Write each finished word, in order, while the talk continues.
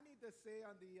to say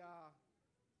on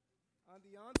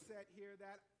the onset here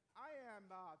that I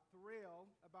am thrilled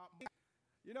about.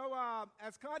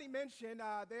 As Connie mentioned,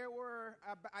 there were,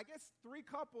 I guess, 3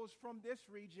 couples from this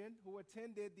region who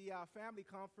attended the family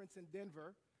conference in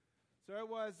Denver. So it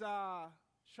was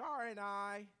Shar and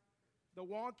I, the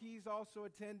Wonkies also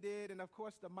attended, and of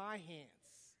course the My Hands.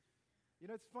 You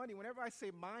know, it's funny, whenever I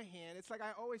say My Hand, it's like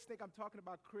I always think I'm talking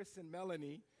about Chris and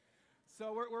Melanie.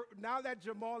 So we're now that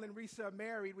Jamal and Risa are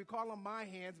married, we call them My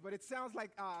Hands, but it sounds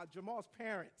like Jamal's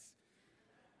parents.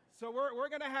 So we're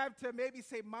going to have to maybe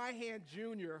say My Hand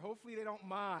Junior. Hopefully they don't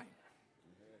mind.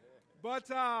 But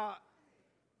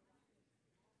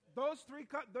those three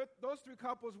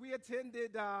couples, we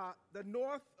attended the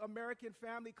North American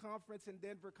Family Conference in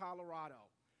Denver, Colorado.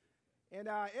 And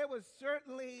it was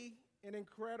certainly an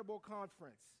incredible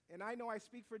conference. And I know I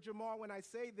speak for Jamal when I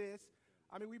say this.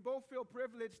 I mean, we both feel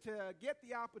privileged to get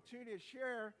the opportunity to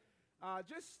share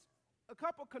just a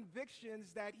couple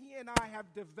convictions that he and I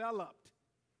have developed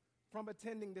from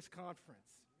attending this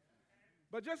conference.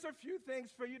 But just a few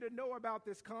things for you to know about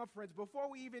this conference before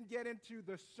we even get into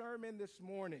the sermon this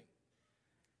morning.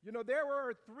 You know, there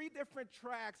were 3 different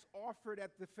tracks offered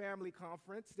at the family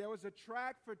conference. There was a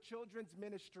track for children's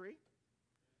ministry.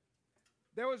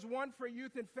 There was one for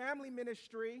youth and family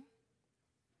ministry.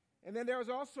 And then there was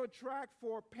also a track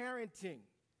for parenting.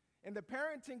 And the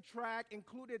parenting track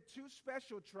included 2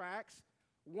 special tracks.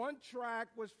 One track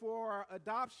was for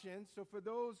adoption. So for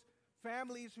those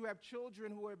families who have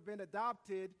children who have been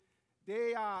adopted,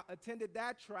 they attended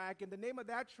that track. And the name of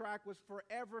that track was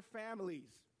Forever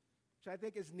Families, which I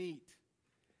think is neat.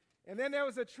 And then there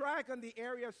was a track on the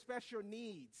area of special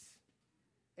needs.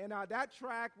 And that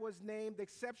track was named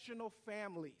Exceptional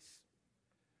Families.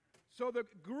 So the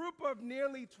group of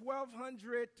nearly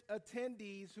 1,200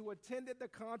 attendees who attended the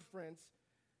conference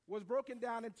was broken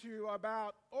down into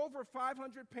about over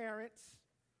 500 parents,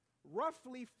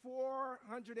 roughly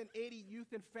 480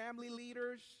 youth and family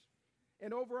leaders,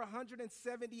 and over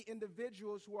 170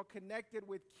 individuals who are connected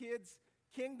with Kids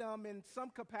Kingdom in some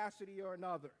capacity or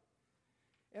another.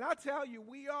 And I'll tell you,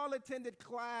 we all attended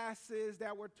classes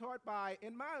that were taught by,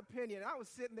 in my opinion, I was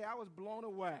sitting there, I was blown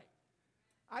away.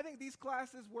 I think these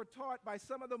classes were taught by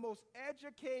some of the most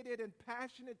educated and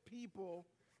passionate people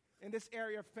in this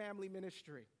area of family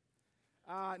ministry.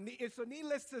 So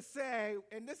needless to say,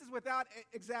 and this is without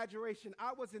exaggeration,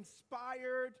 I was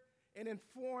inspired and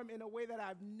informed in a way that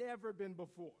I've never been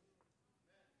before.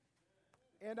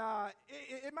 And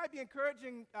it might be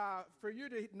encouraging for you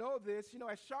to know this. You know,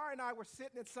 as Shar and I were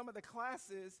sitting in some of the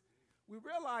classes, we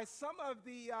realized some of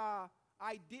the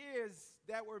ideas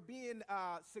that were being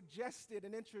suggested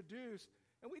and introduced,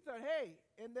 and we thought, hey,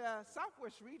 in the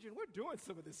Southwest region, we're doing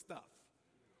some of this stuff.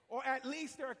 Or at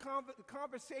least there are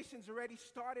conversations already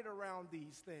started around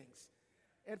these things.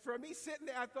 And for me sitting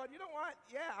there, I thought, you know what?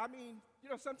 Yeah, I mean, you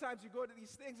know, sometimes you go to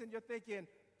these things and you're thinking,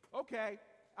 okay,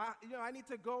 I need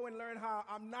to go and learn how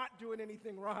I'm not doing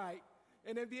anything right,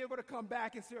 and then be able to come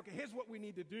back and say, okay, here's what we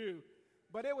need to do.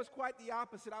 But it was quite the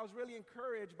opposite. I was really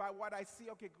encouraged by what I see.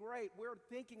 Okay, great, we're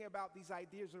thinking about these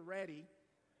ideas already.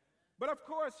 But of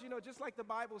course, you know, just like the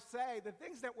Bible say, the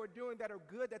things that we're doing that are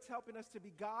good, that's helping us to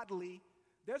be godly,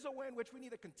 there's a way in which we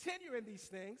need to continue in these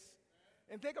things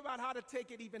and think about how to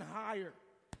take it even higher.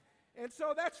 And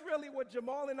so that's really what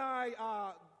Jamal and I,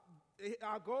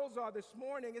 our goals are this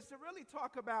morning, is to really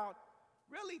talk about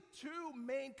really 2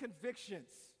 main convictions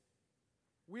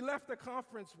we left the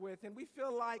conference with, and we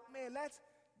feel like, man,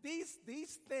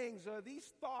 these things or these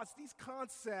thoughts, these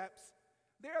concepts,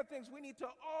 they are things we need to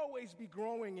always be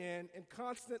growing in and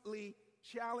constantly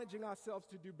challenging ourselves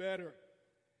to do better.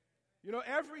 You know,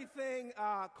 everything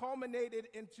culminated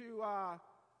into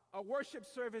a worship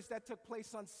service that took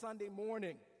place on Sunday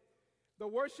morning. The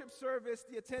worship service,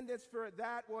 the attendance for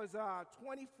that was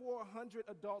 2,400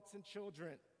 adults and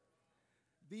children.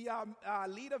 The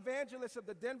lead evangelist of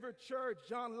the Denver church,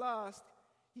 John Lust,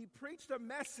 he preached a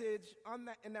message on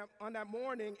that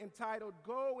morning entitled,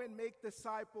 "Go and Make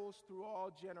Disciples Through All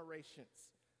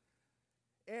Generations."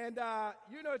 And,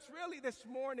 you know, it's really this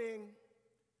morning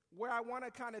where I want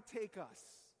to kind of take us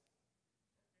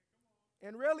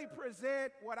and really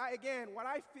present what I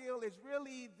feel is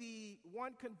really the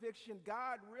one conviction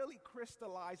God really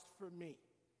crystallized for me.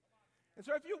 And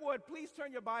so if you would, please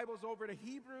turn your Bibles over to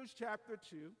Hebrews chapter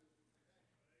 2.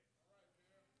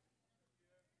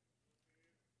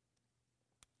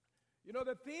 You know,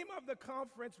 the theme of the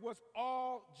conference was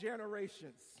all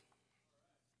generations.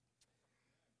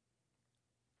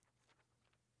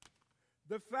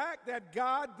 The fact that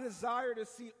God desired to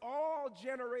see all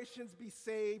generations be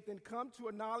saved and come to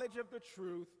a knowledge of the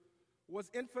truth was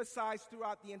emphasized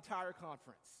throughout the entire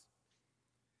conference.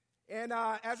 And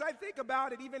as I think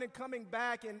about it, even in coming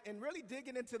back and really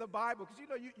digging into the Bible,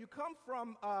 because you come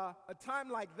from a time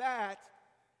like that,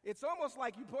 it's almost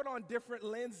like you put on different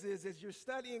lenses as you're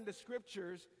studying the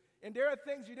scriptures, and there are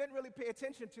things you didn't really pay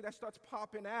attention to that starts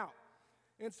popping out.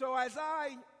 And so as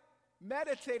I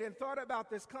meditated and thought about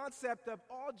this concept of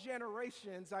all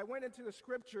generations, I went into the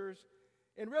scriptures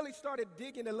and really started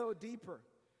digging a little deeper.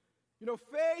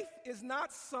 Faith is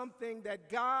not something that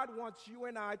God wants you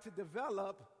and I to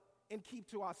develop and keep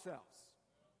to ourselves.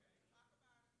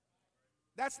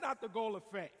 That's not the goal of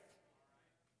faith.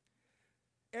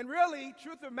 And really,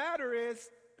 truth of the matter is,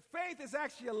 faith is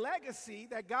actually a legacy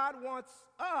that God wants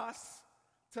us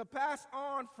to pass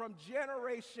on from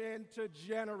generation to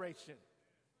generation.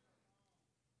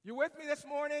 You with me this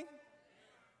morning?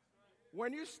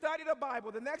 When you study the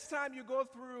Bible, the next time you go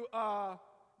through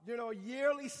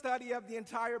yearly study of the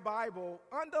entire Bible,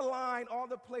 underline all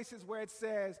the places where it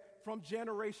says from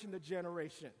generation to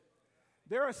generation.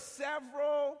 There are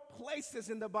several places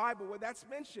in the Bible where that's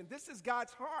mentioned. This is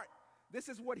God's heart. This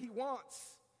is what he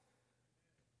wants.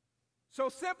 So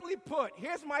simply put,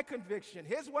 here's my conviction.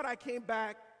 Here's what I came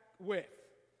back with.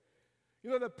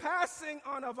 The passing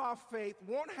on of our faith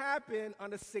won't happen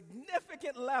on a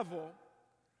significant level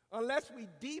unless we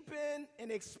deepen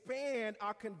and expand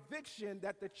our conviction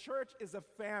that the church is a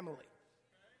family.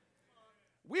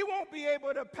 We won't be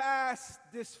able to pass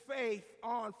this faith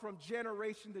on from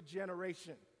generation to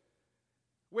generation.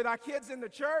 With our kids in the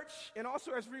church, and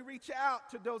also as we reach out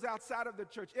to those outside of the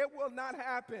church, it will not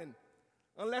happen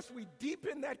unless we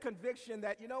deepen that conviction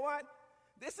that,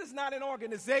 this is not an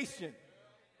organization,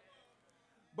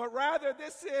 but rather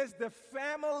this is the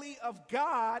family of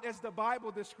God as the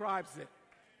Bible describes it.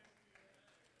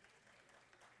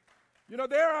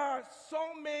 There are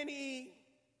so many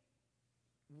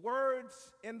words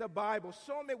in the Bible,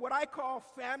 so many, what I call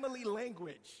family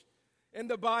language in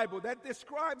the Bible that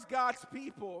describes God's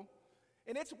people,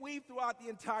 and it's weaved throughout the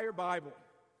entire Bible.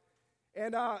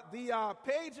 And the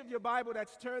page of your Bible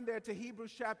that's turned there to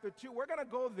Hebrews chapter 2, we're going to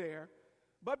go there.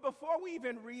 But before we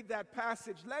even read that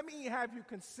passage, let me have you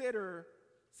consider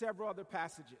several other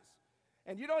passages.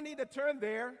 And you don't need to turn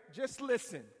there, just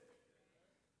listen.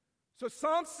 So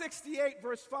Psalm 68,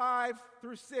 verse 5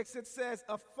 through 6, it says,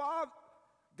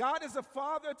 God is a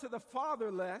father to the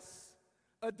fatherless,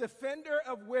 a defender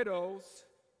of widows,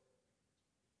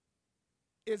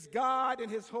 is God in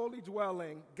his holy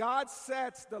dwelling. God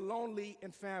sets the lonely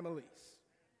in families.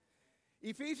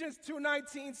 Ephesians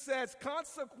 2:19 says,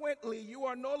 consequently, you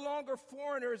are no longer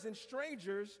foreigners and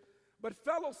strangers, but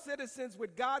fellow citizens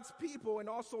with God's people and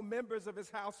also members of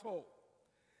his household.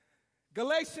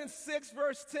 Galatians 6,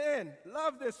 verse 10,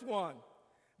 love this one.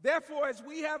 Therefore, as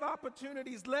we have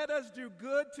opportunities, let us do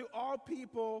good to all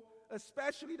people,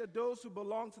 especially to those who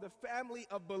belong to the family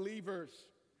of believers.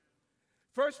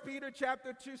 1 Peter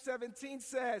chapter 2:17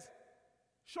 says,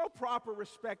 show proper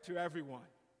respect to everyone.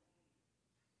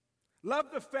 Love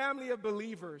the family of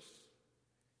believers.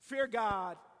 Fear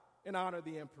God and honor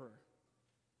the emperor.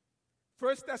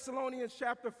 1 Thessalonians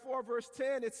chapter 4, verse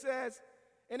 10, it says,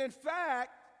 and in fact,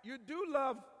 you do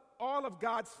love all of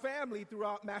God's family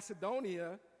throughout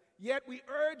Macedonia, yet we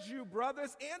urge you,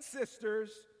 brothers and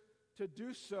sisters, to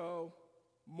do so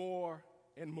more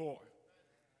and more.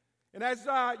 And as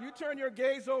you turn your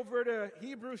gaze over to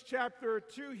Hebrews chapter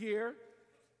 2 here,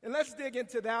 and let's dig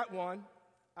into that one.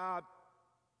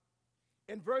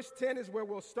 In verse 10 is where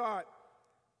we'll start.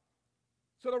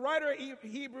 So the writer of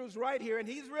Hebrews right here, and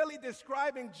he's really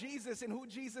describing Jesus and who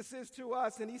Jesus is to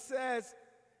us. And he says,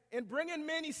 in bringing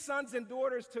many sons and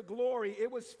daughters to glory,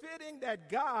 it was fitting that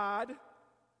God,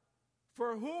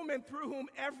 for whom and through whom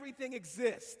everything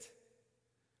exists,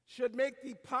 should make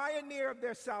the pioneer of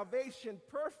their salvation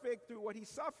perfect through what he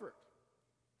suffered.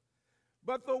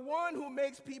 But the one who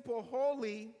makes people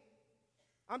holy,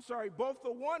 both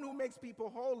the one who makes people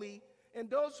holy and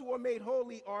those who are made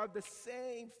holy are of the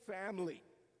same family.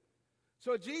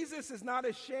 So Jesus is not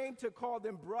ashamed to call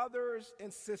them brothers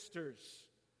and sisters.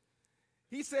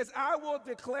 He says, I will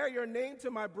declare your name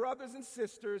to my brothers and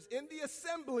sisters. In the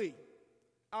assembly,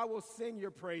 I will sing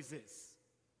your praises.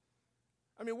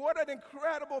 I mean, what an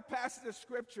incredible passage of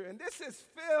Scripture. And this is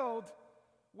filled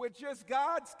with just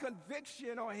God's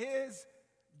conviction or his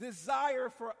desire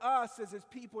for us as his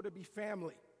people to be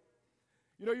family.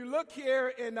 You look here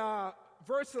in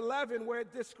verse 11 where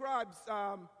it describes,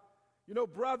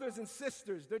 brothers and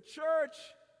sisters. The church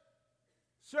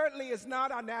certainly is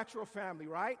not our natural family,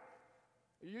 right?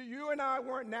 You and I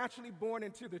weren't naturally born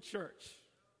into the church.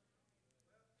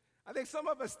 I think some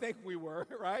of us think we were,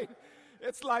 right?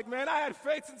 It's like, man, I had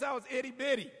faith since I was itty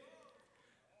bitty.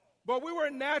 But we were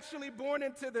naturally born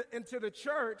into the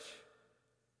church,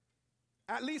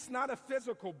 at least not a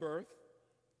physical birth.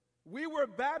 We were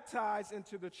baptized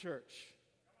into the church.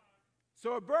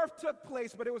 So a birth took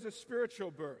place, but it was a spiritual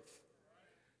birth.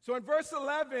 So in verse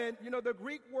 11, the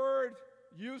Greek word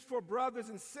used for brothers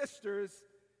and sisters,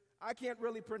 I can't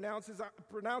really pronounce it.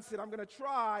 I'm going to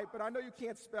try, but I know you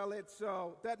can't spell it,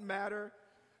 so it doesn't matter.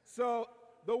 So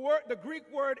the Greek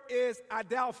word is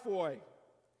adelphoi,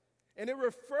 and it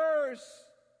refers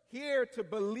here to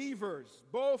believers,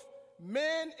 both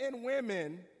men and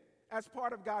women, as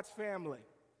part of God's family.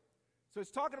 So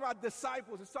it's talking about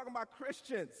disciples. It's talking about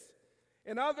Christians.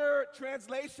 And other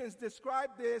translations describe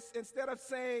this, instead of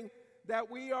saying that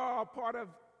we are a part of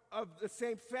the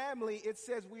same family, it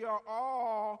says we are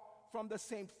all from the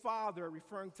same Father,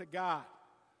 referring to God.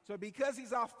 So because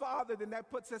he's our Father, then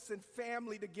that puts us in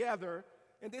family together.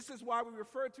 And this is why we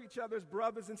refer to each other as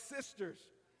brothers and sisters.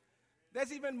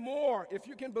 There's even more, if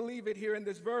you can believe it, here in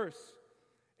this verse.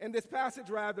 In this passage,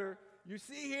 rather, you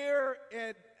see here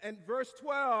in verse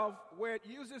 12 where it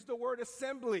uses the word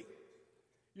assembly.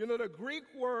 The Greek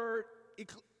word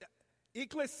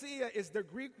ecclesia is the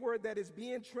Greek word that is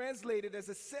being translated as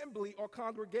assembly or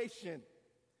congregation.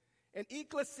 And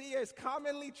ecclesia is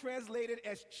commonly translated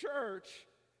as church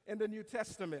in the New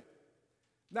Testament.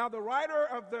 Now, the writer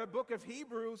of the book of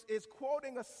Hebrews is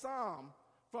quoting a psalm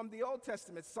from the Old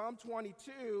Testament, Psalm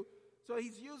 22. So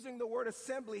he's using the word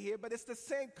assembly here, but it's the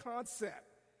same concept.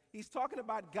 He's talking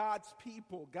about God's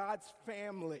people, God's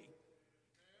family.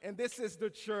 And this is the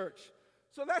church.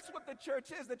 So that's what the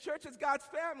church is. The church is God's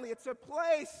family. It's a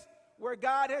place where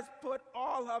God has put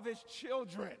all of his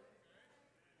children.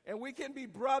 And we can be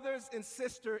brothers and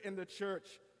sisters in the church.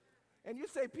 And you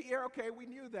say, Pierre, okay, we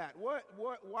knew that.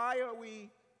 Why are we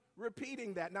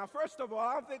repeating that? Now, first of all,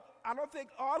 I don't think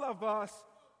all of us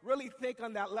really think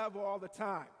on that level all the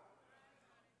time.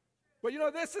 But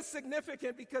this is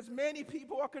significant because many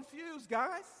people are confused,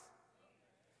 guys.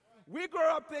 We grew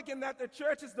up thinking that the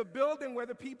church is the building where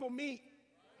the people meet,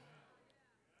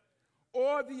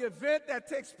 or the event that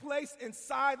takes place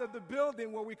inside of the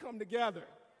building where we come together.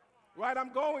 Right?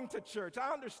 I'm going to church.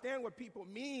 I understand what people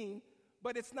mean,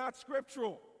 but it's not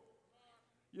scriptural.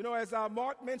 As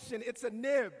Mark mentioned, it's a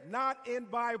nib, not in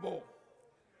Bible.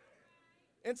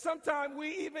 And sometimes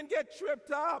we even get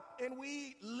tripped up and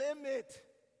we limit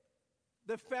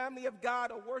the family of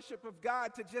God or worship of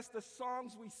God to just the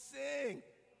songs we sing.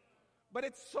 But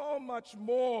it's so much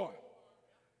more.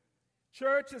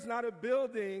 Church is not a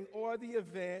building or the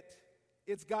event.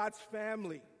 It's God's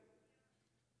family.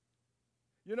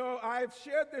 I've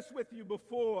shared this with you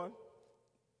before.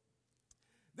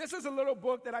 This is a little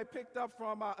book that I picked up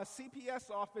from a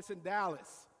CPS office in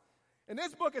Dallas. And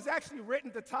this book is actually written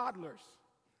to toddlers.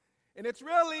 And it's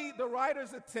really the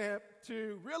writer's attempt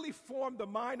to really form the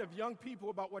mind of young people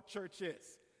about what church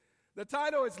is. The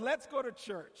title is Let's Go to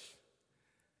Church.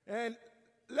 And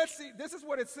let's see, this is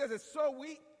what it says. It's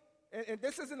and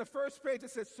this is in the first page.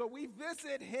 It says, so we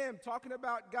visit him, talking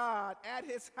about God, at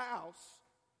his house.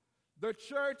 The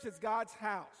church is God's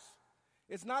house.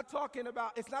 It's not talking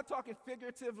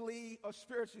figuratively or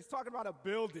spiritually. It's talking about a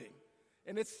building.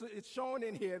 And it's shown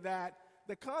in here that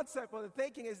the concept or the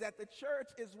thinking is that the church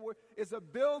is a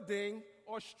building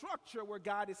or structure where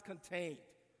God is contained.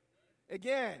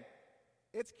 Again,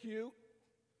 it's cute,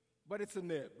 but it's a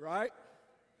nib, right?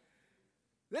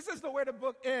 This is the way the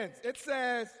book ends. It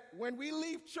says, when we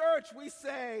leave church, we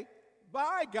say,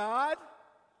 bye, God.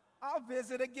 I'll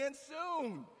visit again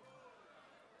soon.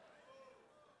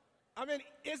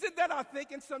 Isn't that our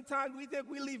thinking sometimes? We think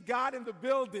we leave God in the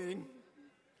building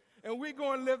and we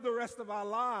go and live the rest of our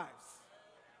lives.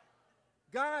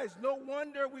 Guys, no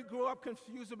wonder we grew up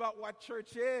confused about what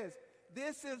church is.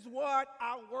 This is what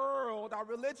our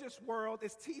religious world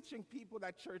is teaching people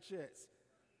that church is.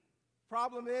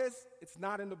 Problem is, it's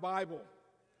not in the Bible.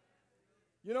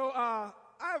 I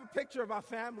have a picture of our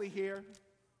family here.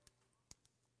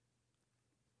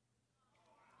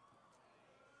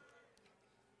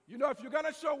 If you're going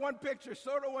to show one picture,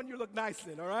 show the one you look nice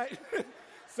in, all right?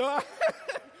 So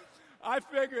I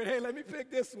figured, hey, let me pick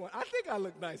this one. I think I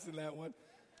look nice in that one.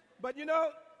 But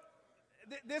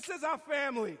this is our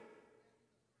family.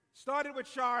 Started with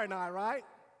Shar and I, right?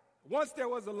 Once there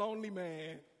was a lonely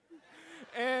man.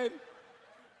 And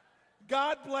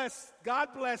God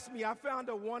bless me. I found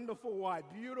a wonderful wife,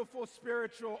 beautiful,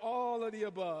 spiritual, all of the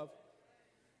above.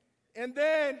 And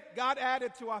then God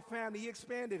added to our family. He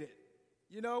expanded it.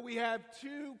 We have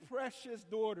two precious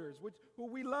daughters, who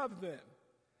we love them.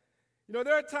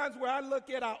 There are times where I look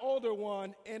at our older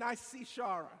one and I see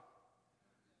Shara.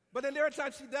 But then there are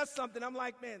times she does something, I'm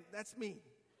like, man, that's me.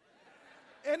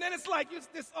 And then it's like,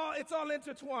 it's all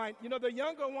intertwined. You know, the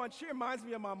younger one, she reminds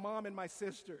me of my mom and my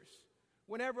sisters.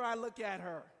 Whenever I look at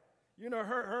her, you know,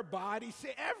 her body,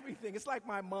 everything. It's like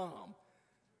my mom.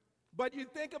 But you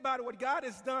think about it, what God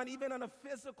has done, even on a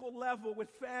physical level with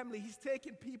family, he's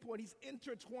taken people and he's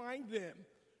intertwined them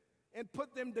and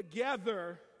put them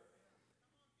together.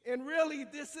 And really,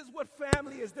 this is what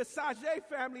family is. The Saget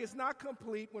family is not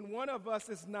complete when one of us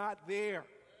is not there.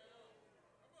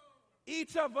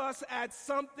 Each of us adds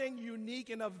something unique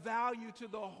and of value to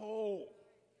the whole.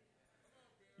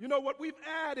 You know, what we've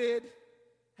added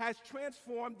has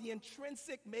transformed the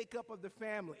intrinsic makeup of the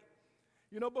family.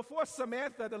 You know, before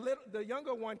Samantha, the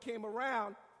younger one, came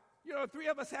around, you know, three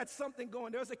of us had something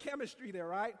going. There was a chemistry there,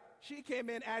 right? She came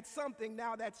in, add something.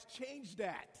 Now that's changed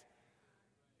that.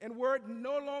 And we're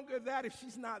no longer that if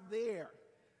she's not there.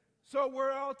 So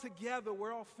we're all together.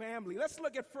 We're all family. Let's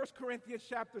look at 1 Corinthians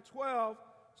chapter 12,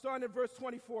 starting in verse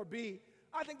 24b.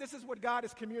 I think this is what God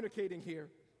is communicating here.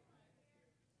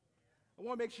 I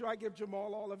want to make sure I give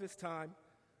Jamal all of his time.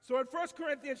 So in 1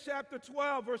 Corinthians chapter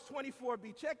 12, verse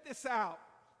 24b, check this out.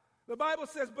 The Bible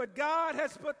says, but God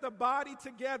has put the body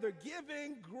together,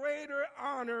 giving greater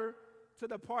honor to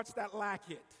the parts that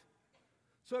lack it,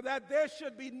 so that there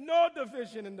should be no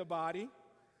division in the body,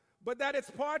 but that its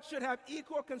parts should have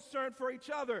equal concern for each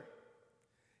other.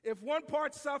 If one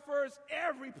part suffers,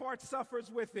 every part suffers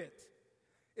with it.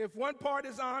 If one part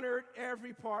is honored,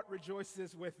 every part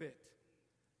rejoices with it.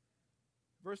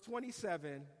 Verse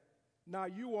 27, now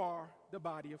you are the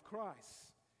body of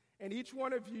Christ, and each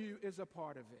one of you is a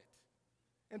part of it.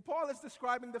 And Paul is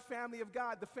describing the family of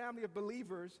God, the family of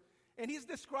believers, and he's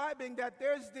describing that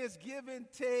there's this give and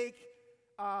take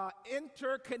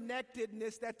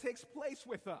interconnectedness that takes place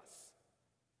with us.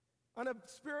 On a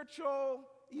spiritual,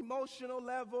 emotional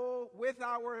level, with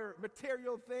our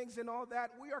material things and all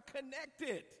that, we are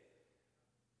connected.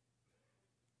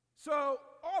 So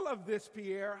all of this,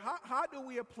 Pierre, how do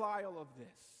we apply all of this?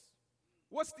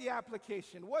 What's the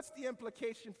application? What's the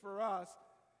implication for us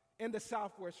in the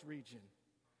Southwest region?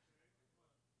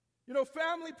 You know,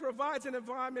 family provides an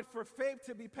environment for faith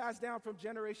to be passed down from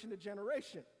generation to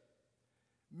generation.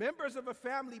 Members of a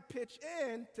family pitch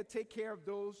in to take care of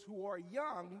those who are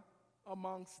young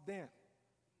amongst them.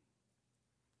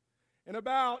 In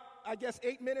about,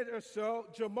 8 minutes or so,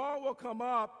 Jamal will come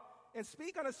up and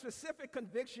speak on a specific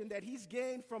conviction that he's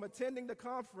gained from attending the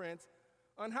conference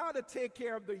on how to take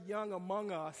care of the young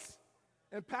among us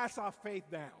and pass our faith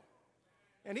down.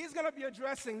 And he's going to be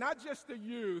addressing not just the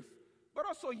youth, but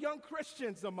also young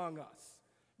Christians among us.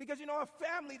 Because, you know, a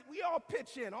family, we all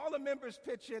pitch in. All the members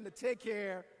pitch in to take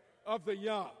care of the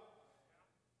young.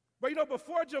 But, you know,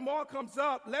 before Jamal comes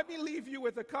up, let me leave you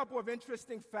with a couple of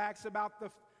interesting facts about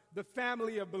the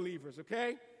family of believers,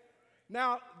 okay?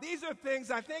 Now, these are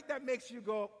things I think that makes you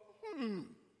go,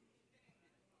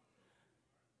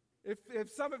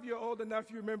 If some of you are old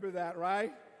enough, you remember that,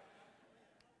 right?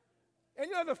 And,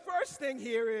 you know, the first thing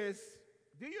here is,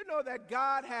 do you know that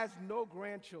God has no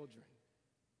grandchildren?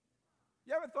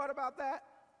 You ever thought about that?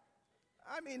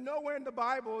 I mean, nowhere in the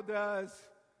Bible does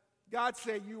God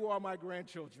say, you are my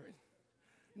grandchildren.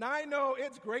 Now, I know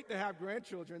it's great to have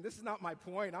grandchildren. This is not my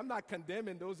point. I'm not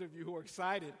condemning those of you who are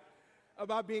excited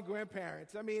about being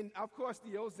grandparents. I mean, of course,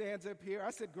 the Ozans up here,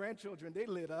 I said grandchildren, they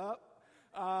lit up.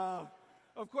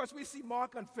 Of course, we see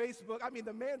Mark on Facebook. I mean,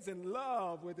 the man's in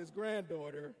love with his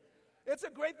granddaughter. It's a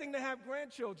great thing to have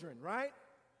grandchildren, right?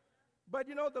 But,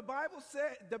 you know, the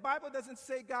Bible doesn't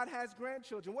say God has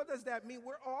grandchildren. What does that mean?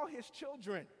 We're all his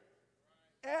children.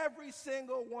 Every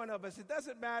single one of us. It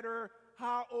doesn't matter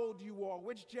how old you are,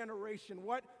 which generation,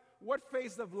 what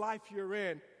phase of life you're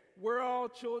in. We're all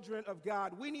children of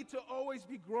God. We need to always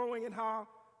be growing in how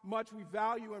much we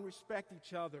value and respect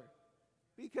each other,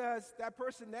 because that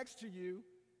person next to you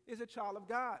is a child of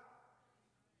God.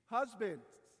 Husbands,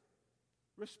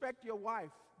 respect your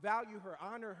wife, value her,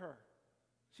 honor her.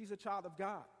 She's a child of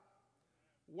God.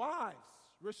 Wives,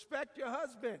 respect your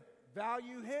husband,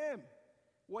 value him,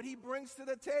 what he brings to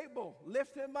the table,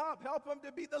 lift him up, help him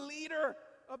to be the leader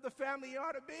of the family he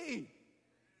ought to be.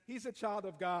 He's a child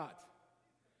of God.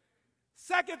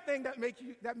 Second thing that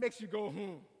makes you go,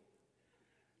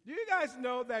 Do you guys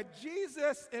know that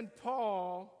Jesus and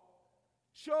Paul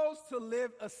chose to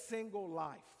live a single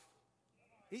life?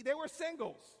 They were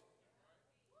singles.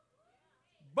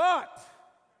 But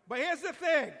here's the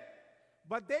thing.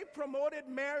 But they promoted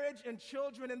marriage and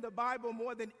children in the Bible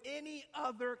more than any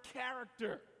other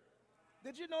character.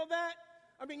 Did you know that?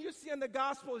 I mean, you see in the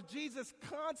Gospels, Jesus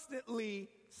constantly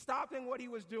stopping what he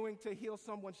was doing to heal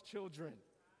someone's children,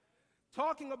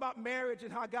 talking about marriage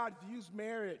and how God views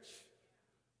marriage.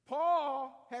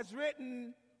 Paul has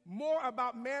written more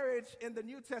about marriage in the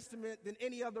New Testament than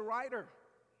any other writer.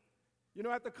 You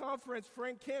know, at the conference,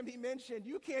 Frank Kim, he mentioned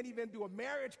you can't even do a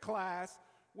marriage class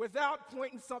without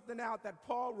pointing something out that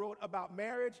Paul wrote about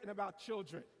marriage and about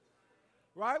children.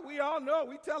 Right? We all know,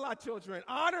 we tell our children,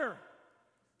 honor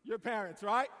your parents,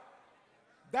 right?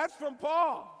 That's from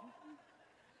Paul.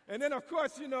 And then, of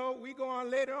course, you know, we go on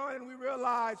later on and we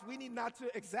realize we need not to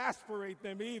exasperate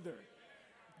them either.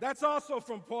 That's also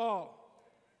from Paul.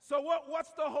 So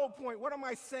what's the whole point? What am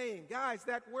I saying? Guys,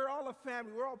 that we're all a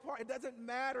family. We're all part. It doesn't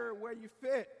matter where you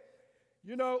fit.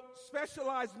 You know,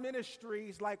 specialized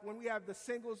ministries, like when we have the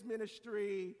singles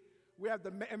ministry, we have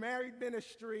the married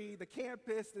ministry, the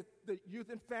campus, the youth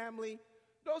and family,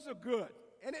 those are good.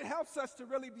 And it helps us to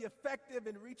really be effective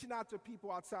in reaching out to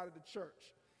people outside of the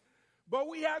church. But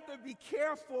we have to be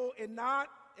careful and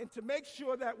to make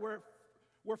sure that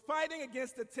we're fighting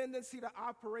against the tendency to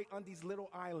operate on these little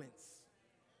islands.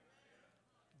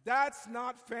 That's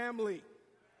not family.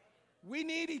 We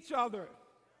need each other.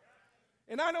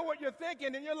 And I know what you're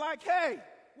thinking, and you're like, hey,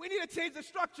 we need to change the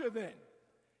structure then.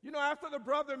 You know, after the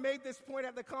brother made this point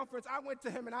at the conference, I went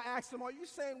to him and I asked him, are you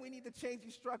saying we need to change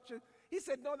the structure? He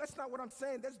said, no, that's not what I'm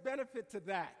saying. There's benefit to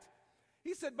that.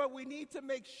 He said, but we need to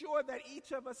make sure that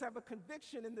each of us have a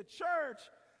conviction in the church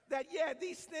that, yeah,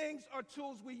 these things are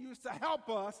tools we use to help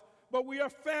us, but we are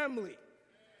family.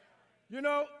 You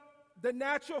know, the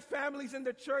natural families in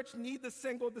the church need the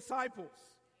single disciples,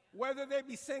 whether they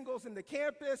be singles in the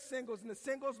campus, singles in the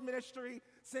singles ministry,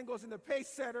 singles in the pace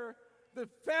setter. The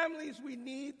families, we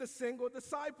need the single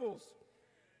disciples.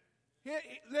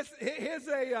 Here's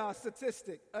a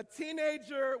statistic. A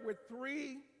teenager with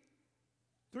three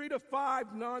to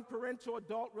five non-parental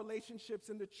adult relationships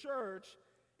in the church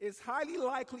is highly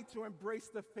likely to embrace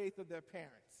the faith of their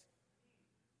parents.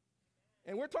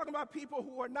 And we're talking about people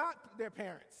who are not their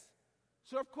parents.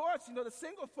 So, of course, you know, the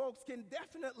single folks can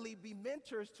definitely be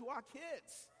mentors to our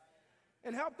kids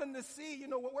and help them to see, you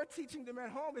know, what we're teaching them at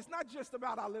home is not just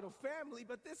about our little family,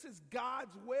 but this is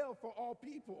God's will for all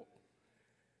people.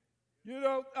 You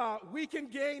know, we can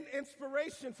gain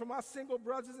inspiration from our single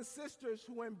brothers and sisters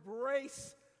who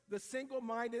embrace the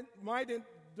single-minded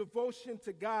devotion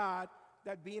to God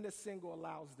that being a single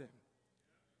allows them.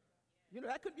 You know,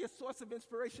 that could be a source of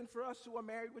inspiration for us who are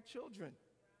married with children.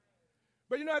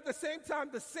 But, you know, at the same time,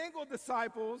 the single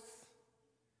disciples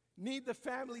need the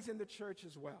families in the church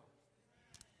as well.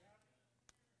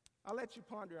 I'll let you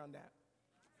ponder on that.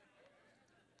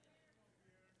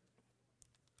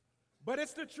 But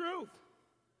it's the truth.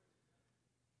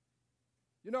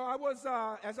 You know,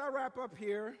 as I wrap up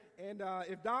here, and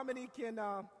if Dominique can,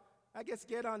 I guess,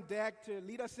 get on deck to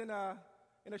lead us in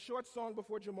a short song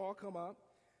before Jamal come up.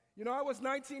 You know, I was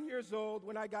 19 years old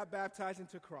when I got baptized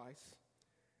into Christ.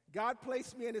 God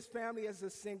placed me in his family as a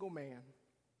single man.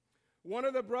 One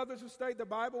of the brothers who studied the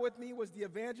Bible with me was the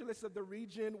evangelist of the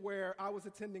region where I was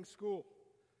attending school.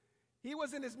 He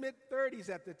was in his mid-30s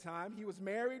at the time. He was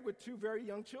married with two very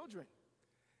young children.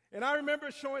 And I remember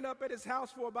showing up at his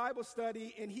house for a Bible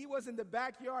study, and he was in the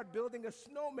backyard building a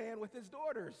snowman with his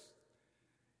daughters.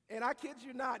 And I kid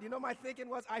you not, you know, my thinking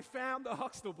was, I found the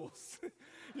Huxtables.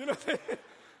 You know,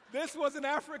 this was an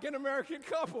African-American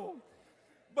couple.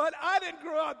 But I didn't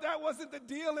grow up. That wasn't the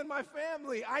deal in my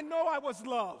family. I know I was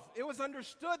loved. It was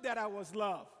understood that I was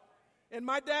loved. And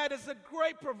my dad is a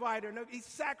great provider. And he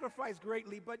sacrificed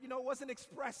greatly, but, you know, it wasn't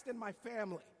expressed in my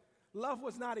family. Love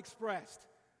was not expressed.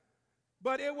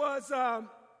 But it was,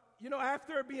 you know,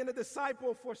 after being a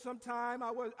disciple for some time,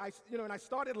 and I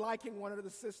started liking one of the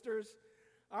sisters.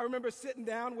 I remember sitting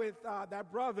down with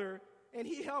that brother, and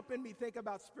he helping me think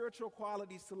about spiritual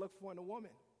qualities to look for in a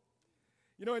woman.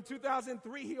 You know, in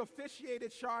 2003, he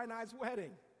officiated Shar and I's wedding.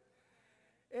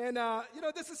 And, you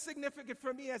know, this is significant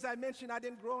for me. As I mentioned, I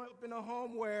didn't grow up in a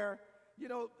home where, you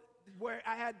know, where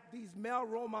I had these male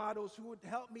role models who would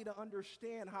help me to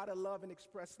understand how to love and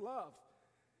express love.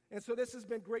 And so this has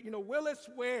been great. You know, Willis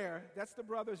Ware, that's the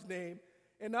brother's name,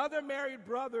 and other married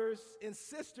brothers and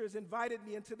sisters invited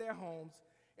me into their homes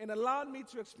and allowed me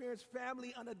to experience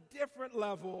family on a different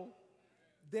level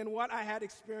than what I had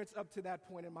experienced up to that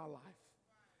point in my life.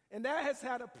 And that has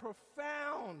had a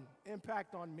profound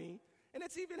impact on me, and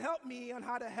it's even helped me on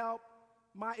how to help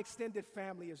my extended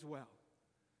family as well.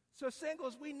 So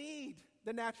singles, we need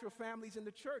the natural families in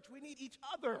the church. We need each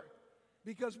other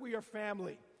because we are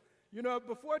family. You know,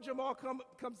 before Jamal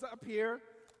comes up here,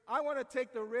 I want to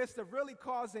take the risk of really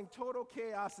causing total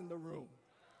chaos in the room.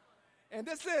 And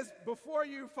this is, before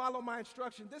you follow my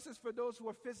instruction, this is for those who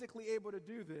are physically able to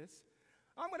do this.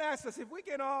 I'm going to ask us if we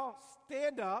can all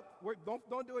stand up.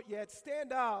 Don't do it yet.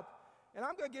 Stand up. And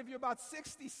I'm going to give you about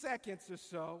 60 seconds or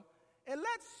so. And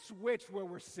let's switch where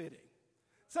we're sitting.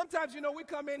 Sometimes, we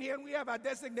come in here and we have our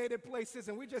designated places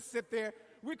and we just sit there.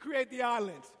 We create the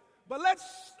islands. But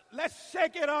let's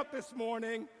shake it up this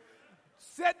morning.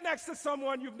 Sit next to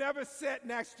someone you've never sat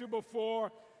next to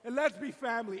before. And let's be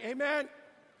family. Amen?